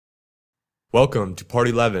Welcome to Part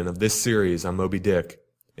 11 of this series on Moby Dick.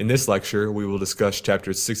 In this lecture, we will discuss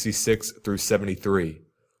chapters 66 through 73.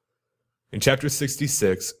 In chapter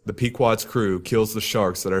 66, the Pequod's crew kills the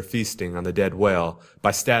sharks that are feasting on the dead whale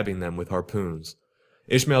by stabbing them with harpoons.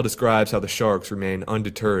 Ishmael describes how the sharks remain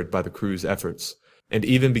undeterred by the crew's efforts, and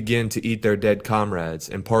even begin to eat their dead comrades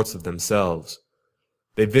and parts of themselves.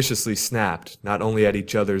 They viciously snapped, not only at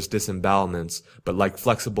each other's disembowelments, but like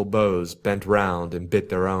flexible bows bent round and bit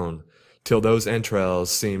their own, till those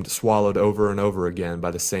entrails seemed swallowed over and over again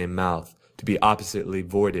by the same mouth, to be oppositely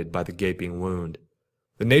voided by the gaping wound.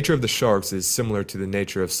 The nature of the sharks is similar to the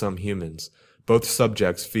nature of some humans. Both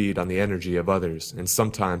subjects feed on the energy of others, and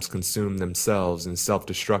sometimes consume themselves in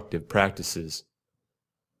self-destructive practices.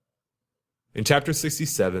 In chapter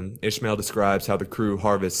 67, Ishmael describes how the crew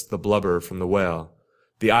harvests the blubber from the whale.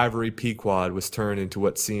 The ivory Pequod was turned into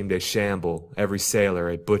what seemed a shamble, every sailor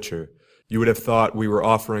a butcher. You would have thought we were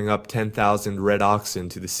offering up 10,000 red oxen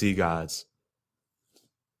to the sea gods.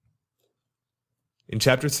 In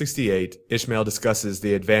chapter 68, Ishmael discusses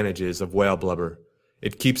the advantages of whale blubber.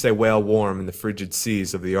 It keeps a whale warm in the frigid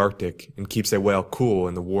seas of the Arctic, and keeps a whale cool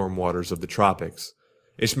in the warm waters of the tropics.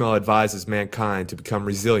 Ishmael advises mankind to become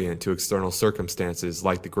resilient to external circumstances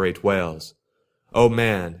like the great whales. O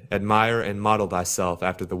man, admire and model thyself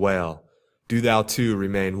after the whale. Do thou too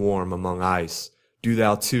remain warm among ice. Do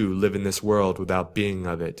thou too live in this world without being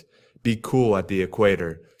of it. Be cool at the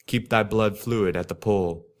equator. Keep thy blood fluid at the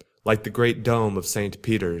pole. Like the great dome of St.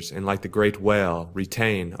 Peter's, and like the great whale,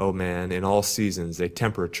 retain, O man, in all seasons a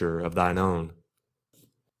temperature of thine own.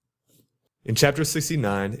 In chapter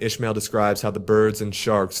 69, Ishmael describes how the birds and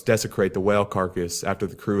sharks desecrate the whale carcass after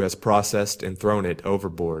the crew has processed and thrown it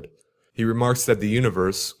overboard. He remarks that the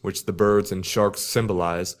universe, which the birds and sharks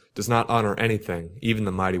symbolize, does not honor anything, even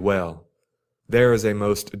the mighty whale. There is a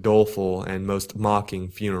most doleful and most mocking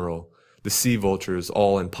funeral, the sea vultures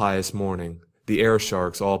all in pious mourning, the air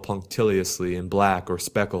sharks all punctiliously in black or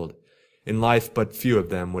speckled. In life but few of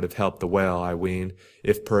them would have helped the whale, I ween,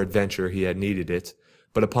 if peradventure he had needed it,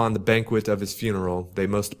 but upon the banquet of his funeral they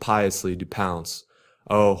most piously do pounce.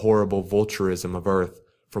 O horrible vulturism of earth,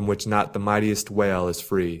 from which not the mightiest whale is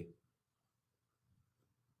free.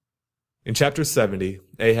 In chapter 70,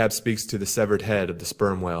 Ahab speaks to the severed head of the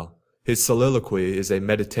sperm whale. His soliloquy is a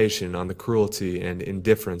meditation on the cruelty and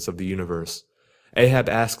indifference of the universe. Ahab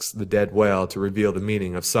asks the dead whale to reveal the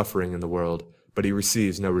meaning of suffering in the world, but he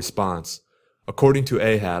receives no response. According to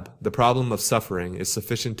Ahab, the problem of suffering is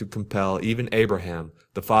sufficient to compel even Abraham,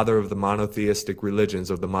 the father of the monotheistic religions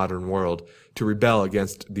of the modern world, to rebel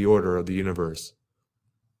against the order of the universe.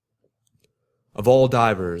 Of all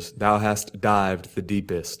divers, thou hast dived the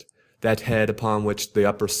deepest. That head upon which the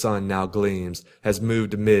upper sun now gleams has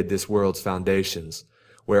moved amid this world's foundations,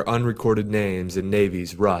 where unrecorded names and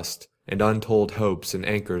navies rust, and untold hopes and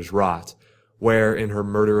anchors rot, where in her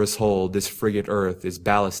murderous hold this frigate earth is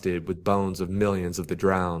ballasted with bones of millions of the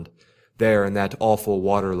drowned. There in that awful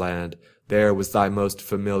waterland, there was thy most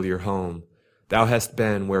familiar home. Thou hast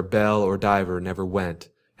been where belle or diver never went,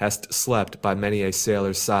 hast slept by many a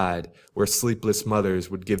sailor's side, where sleepless mothers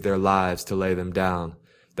would give their lives to lay them down.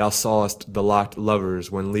 Thou sawest the locked lovers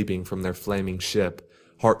when leaping from their flaming ship,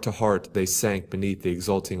 heart to heart they sank beneath the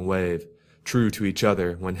exulting wave, true to each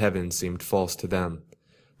other when heaven seemed false to them.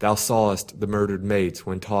 Thou sawest the murdered mate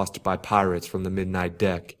when tossed by pirates from the midnight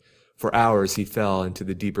deck. For hours he fell into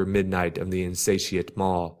the deeper midnight of the insatiate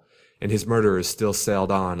maw, and his murderers still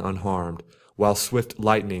sailed on unharmed, while swift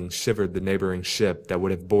lightning shivered the neighboring ship that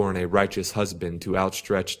would have borne a righteous husband to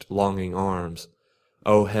outstretched longing arms.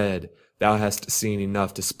 O head, thou hast seen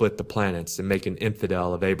enough to split the planets and make an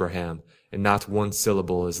infidel of Abraham, and not one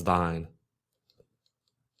syllable is thine.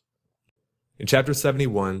 In chapter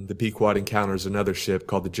 71, the Pequod encounters another ship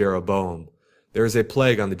called the Jeroboam. There is a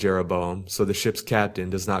plague on the Jeroboam, so the ship's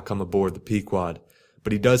captain does not come aboard the Pequod,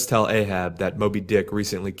 but he does tell Ahab that Moby Dick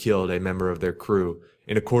recently killed a member of their crew,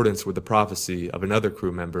 in accordance with the prophecy of another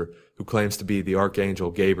crew member who claims to be the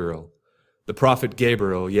archangel Gabriel. The prophet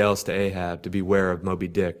Gabriel yells to Ahab to beware of Moby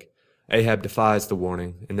Dick. Ahab defies the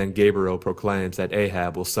warning, and then Gabriel proclaims that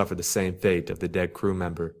Ahab will suffer the same fate of the dead crew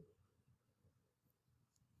member.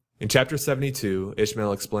 In chapter 72,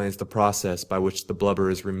 Ishmael explains the process by which the blubber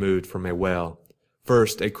is removed from a whale.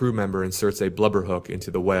 First, a crew member inserts a blubber hook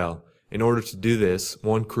into the whale. In order to do this,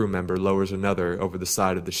 one crew member lowers another over the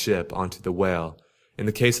side of the ship onto the whale. In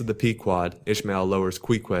the case of the Pequod, Ishmael lowers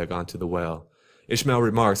Queequeg onto the whale. Ishmael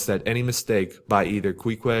remarks that any mistake by either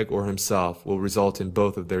Queequeg or himself will result in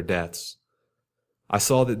both of their deaths. I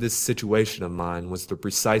saw that this situation of mine was the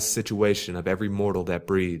precise situation of every mortal that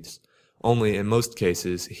breathes. Only in most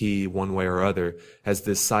cases he, one way or other, has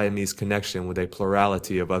this Siamese connection with a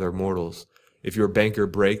plurality of other mortals. If your banker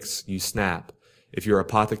breaks, you snap. If your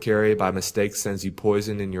apothecary by mistake sends you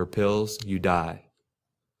poison in your pills, you die.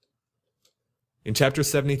 In chapter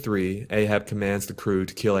 73, Ahab commands the crew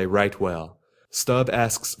to kill a right whale. Stubb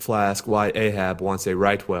asks Flask why Ahab wants a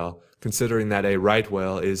right whale, considering that a right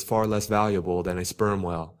whale is far less valuable than a sperm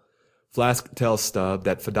whale. Flask tells Stubb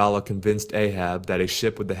that Fedallah convinced Ahab that a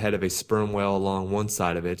ship with the head of a sperm whale along one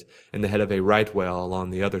side of it and the head of a right whale along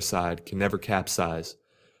the other side can never capsize.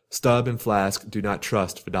 Stubb and Flask do not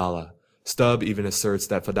trust Fedallah. Stubb even asserts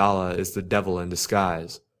that Fedallah is the devil in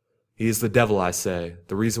disguise. He is the devil, I say.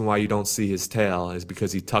 The reason why you don't see his tail is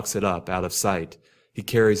because he tucks it up out of sight. He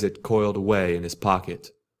carries it coiled away in his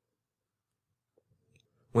pocket.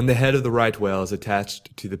 When the head of the right whale is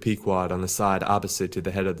attached to the Pequod on the side opposite to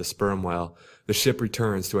the head of the sperm whale, the ship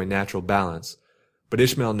returns to a natural balance. But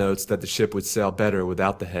Ishmael notes that the ship would sail better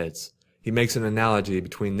without the heads. He makes an analogy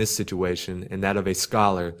between this situation and that of a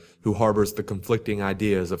scholar who harbors the conflicting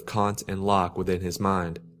ideas of Kant and Locke within his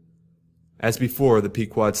mind. As before, the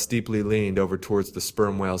Pequod steeply leaned over towards the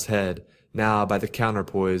sperm whale's head. Now, by the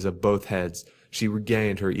counterpoise of both heads, she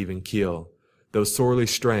regained her even keel. Though sorely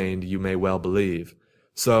strained, you may well believe.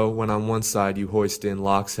 So, when on one side you hoist in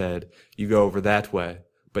Locke's head, you go over that way,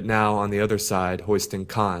 but now on the other side hoist in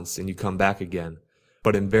Kant's, and you come back again,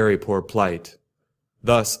 but in very poor plight.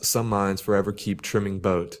 Thus some minds forever keep trimming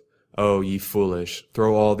boat. Oh, ye foolish,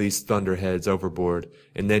 throw all these thunderheads overboard,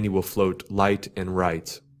 and then you will float light and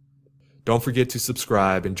right. Don't forget to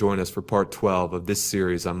subscribe and join us for part 12 of this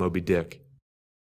series on Moby Dick.